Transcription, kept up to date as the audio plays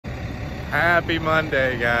Happy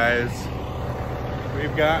Monday, guys.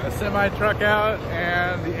 We've got a semi truck out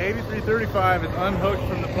and the 8335 is unhooked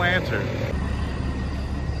from the planter.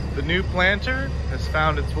 The new planter has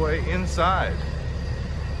found its way inside.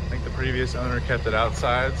 I think the previous owner kept it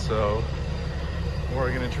outside, so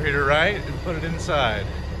we're gonna treat her right and put it inside.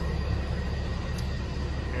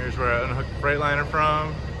 Here's where I unhooked the Freightliner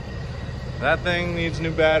from. That thing needs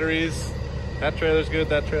new batteries. That trailer's good,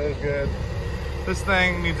 that trailer's good. This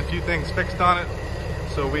thing needs a few things fixed on it,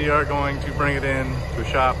 so we are going to bring it in to a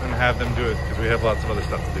shop and have them do it because we have lots of other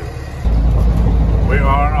stuff to do. We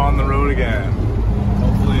are on the road again.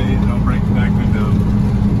 Hopefully it don't break the back window.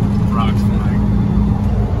 Rocks flying.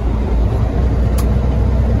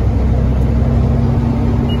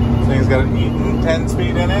 This thing's got an Eaton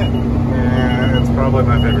 10-speed in it, and it's probably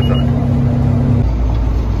my favorite truck.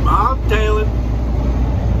 Bobtailing.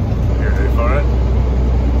 You ready for it?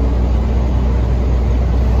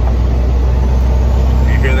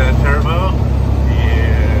 Hear that turbo?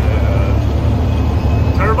 Yeah.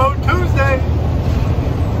 Turbo Tuesday.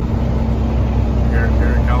 Here it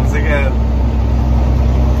comes again.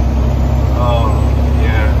 Oh,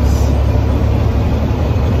 yes.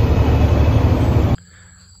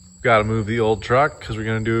 Gotta move the old truck because we're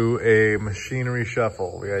gonna do a machinery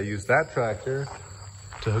shuffle. We gotta use that tractor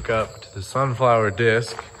to hook up to the sunflower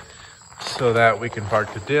disc so that we can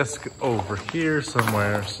park the disc over here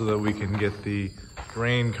somewhere so that we can get the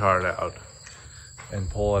grain cart out and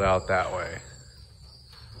pull it out that way.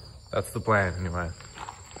 That's the plan anyway.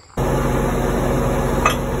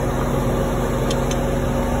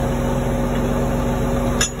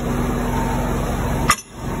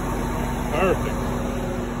 Perfect.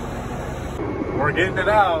 We're getting it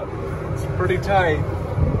out. It's pretty tight.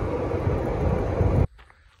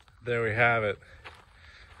 There we have it.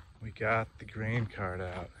 We got the grain cart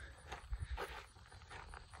out.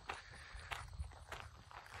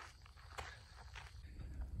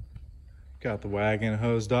 Got the wagon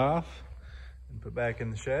hosed off and put back in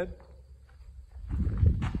the shed.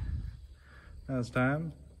 Now it's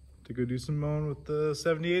time to go do some mowing with the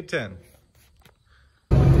 7810.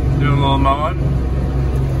 Doing a little mowing.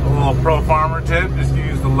 A little pro farmer tip, just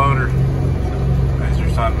use the loader as your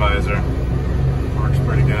sun visor. Works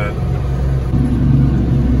pretty good.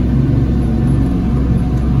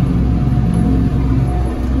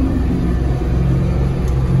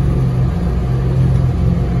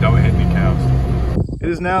 It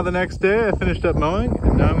is now the next day. I finished up mowing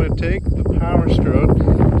and now I'm going to take the Power Stroke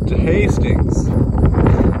to Hastings.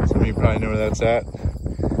 Some of you probably know where that's at.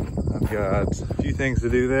 I've got a few things to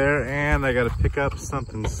do there and I got to pick up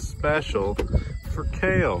something special for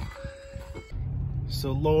Kale.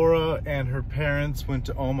 So Laura and her parents went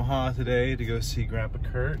to Omaha today to go see Grandpa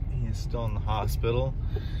Kurt. He is still in the hospital.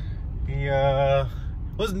 He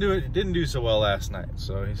didn't do so well last night,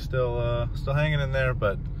 so he's still hanging in there,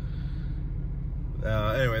 but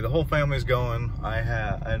anyway, the whole family's going. I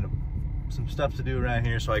had some stuff to do around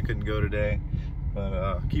here, so I couldn't go today.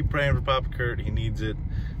 But keep praying for Papa Kurt. He needs it.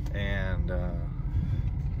 And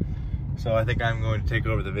so I think I'm going to take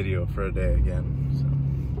over the video for a day again. So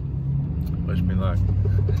wish me luck.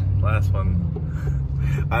 Last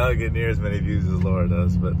one, I don't get near as many views as Laura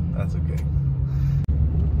does, but that's okay.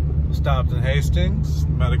 Stopped in Hastings.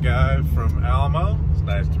 Met a guy from Alamo. It's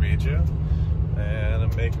nice to meet you. And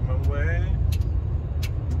I'm making my way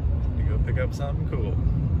pick up something cool.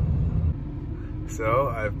 So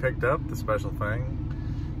I've picked up the special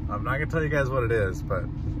thing. I'm not gonna tell you guys what it is, but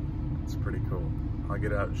it's pretty cool. I'll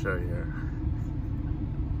get out and show you.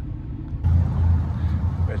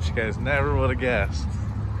 Bet you guys never would have guessed.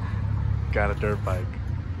 Got a dirt bike.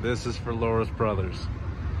 This is for Laura's brothers.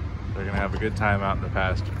 They're gonna have a good time out in the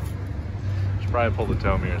pasture. Should probably pull the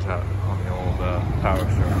tow mirrors out on the old Power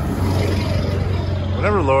Stroke.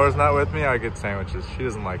 Whenever Laura's not with me, I get sandwiches. She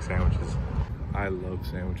doesn't like sandwiches. I love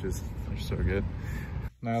sandwiches. They're so good.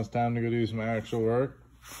 Now it's time to go do some actual work.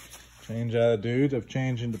 Change out of dudes. I've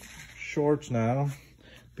changed into shorts now.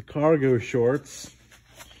 The cargo shorts.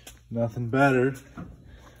 Nothing better.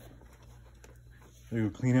 We go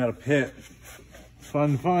clean out a pit.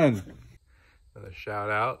 Fun, fun. Another shout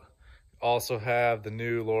out. Also have the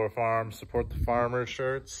new Laura Farm Support the Farmer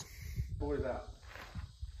shirts. Boys out.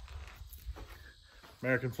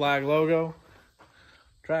 American flag logo,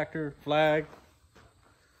 tractor, flag.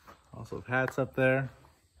 Also have hats up there.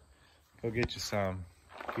 Go get you some.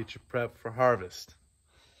 Get you prepped for harvest.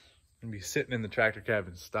 And be sitting in the tractor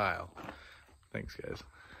cabin style. Thanks, guys.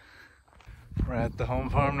 We're at the home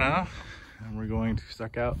farm now, and we're going to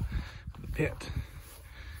suck out the pit.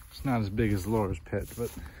 It's not as big as Laura's pit, but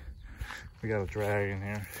we got a drag in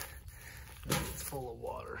here. It's full of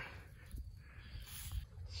water.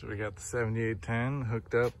 So we got the 7810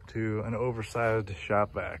 hooked up to an oversized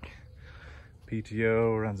shop vac.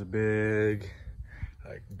 PTO runs a big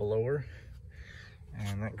like blower,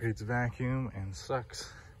 and that creates a vacuum and sucks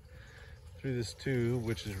through this tube,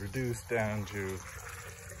 which is reduced down to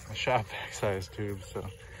a shop vac size tube. So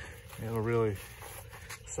it'll really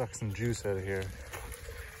suck some juice out of here.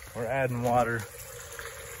 We're adding water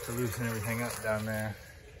to loosen everything up down there.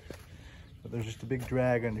 But there's just a big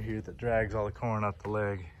drag under here that drags all the corn up the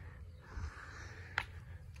leg.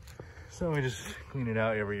 So we just clean it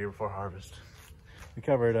out every year before harvest. We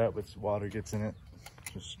cover it up, but water gets in it.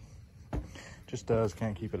 Just does,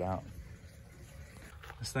 can't keep it out.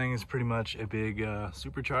 This thing is pretty much a big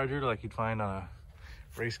supercharger like you'd find on a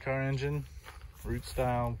race car engine, root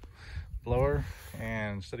style blower.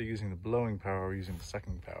 And instead of using the blowing power, we're using the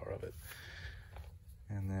sucking power of it.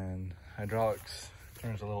 And then hydraulics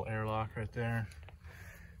turns a little airlock right there,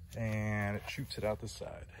 and it shoots it out the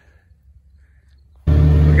side.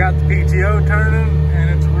 We got the PTO turning, and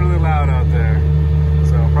it's really loud out there,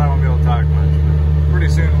 so probably won't be able to talk much, but pretty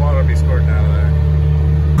soon water will be squirting out of there.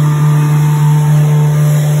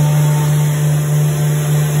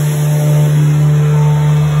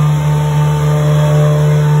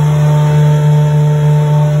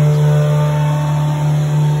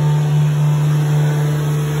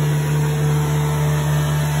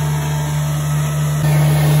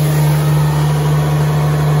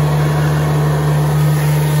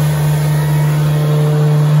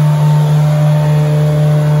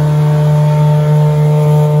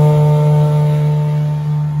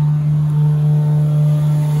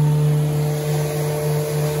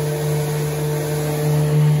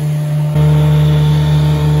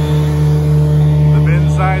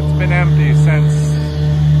 Been empty since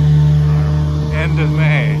end of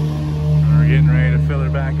May. We're getting ready to fill her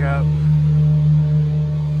back up.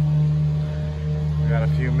 We got a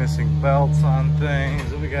few missing belts on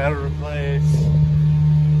things that we gotta replace.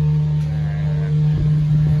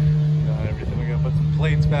 And got everything. We gotta put some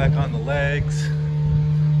plates back on the legs.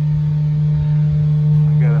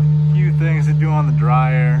 We got a few things to do on the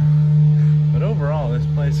dryer. But overall, this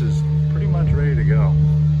place is pretty much ready to go.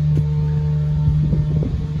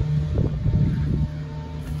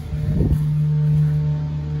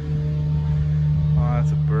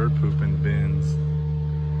 Lots of bird poop in bins.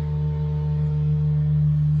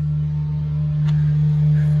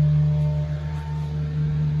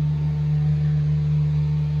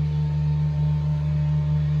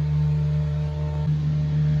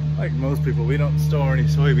 Like most people, we don't store any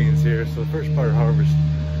soybeans here, so the first part of harvest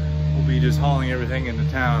we'll be just hauling everything into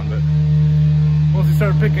town. But once we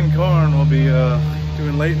start picking corn, we'll be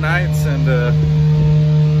doing late nights and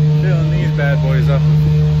filling these bad boys up with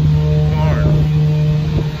corn.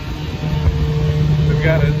 We've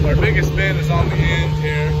got our biggest bin is on the end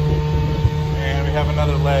here, and we have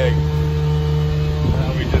another leg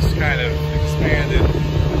we just kind of expanded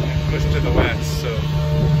and pushed to the west. So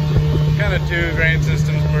kind of two grain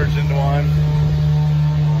systems merged into one.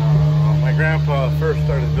 My grandpa first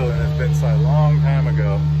started building this bin site a long time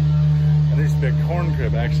ago. And there used to be a corn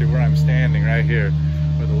crib actually where I'm standing right here,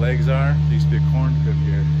 where the legs are. There used to be a corn crib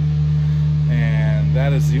here. And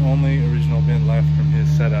that is the only original bin left from his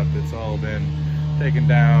setup. It's all been taken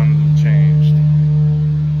down and changed.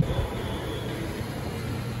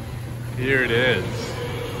 Here it is.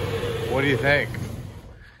 What do you think?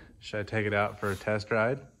 Should I take it out for a test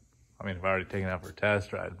ride? I mean, I've already taken it out for a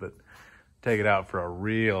test ride, but take it out for a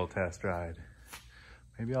real test ride.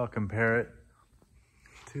 Maybe I'll compare it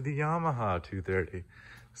to the Yamaha 230.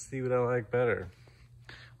 See what I like better.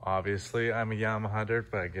 Obviously, I'm a Yamaha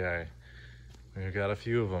dirt bike guy. We've got a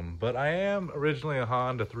few of them, but I am originally a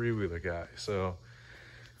Honda three-wheeler guy, so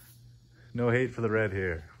no hate for the red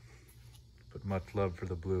here, but much love for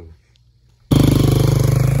the blue.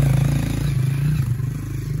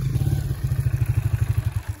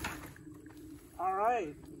 All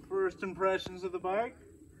right, first impressions of the bike.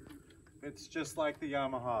 It's just like the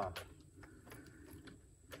Yamaha.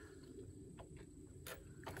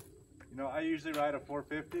 You know, I usually ride a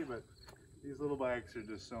 450, but these little bikes are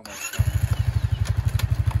just so much fun.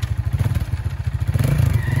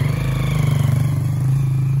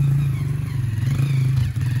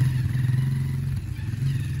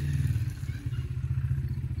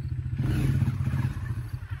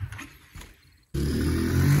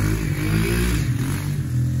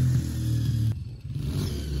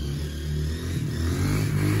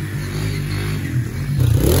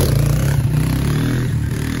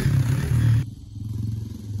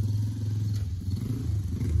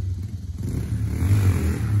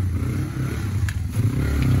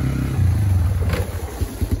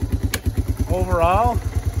 Overall,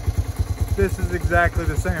 this is exactly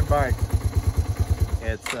the same bike.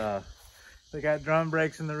 It's they got drum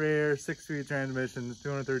brakes in the rear, 6-speed transmissions,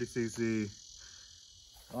 230cc.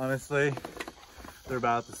 Honestly, they're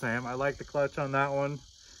about the same. I like the clutch on that one.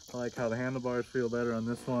 I like how the handlebars feel better on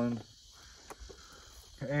this one.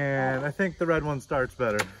 And I think the red one starts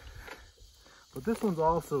better. But this one's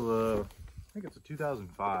also, I think it's a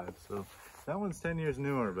 2005. So that one's 10 years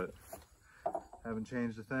newer, but haven't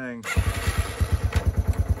changed a thing.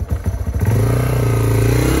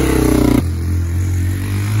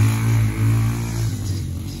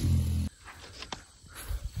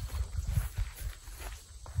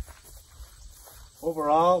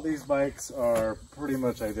 Overall, these bikes are pretty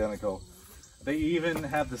much identical. They even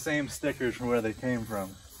have the same stickers from where they came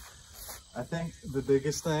from. I think the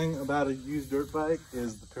biggest thing about a used dirt bike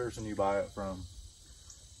is the person you buy it from.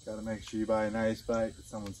 Gotta make sure you buy a nice bike that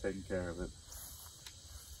someone's taking care of it.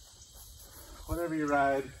 Whatever you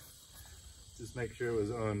ride, just make sure it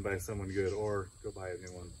was owned by someone good, or go buy a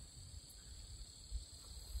new one.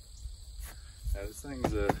 Yeah, this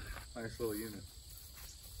thing's a nice little unit.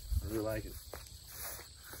 I really like it.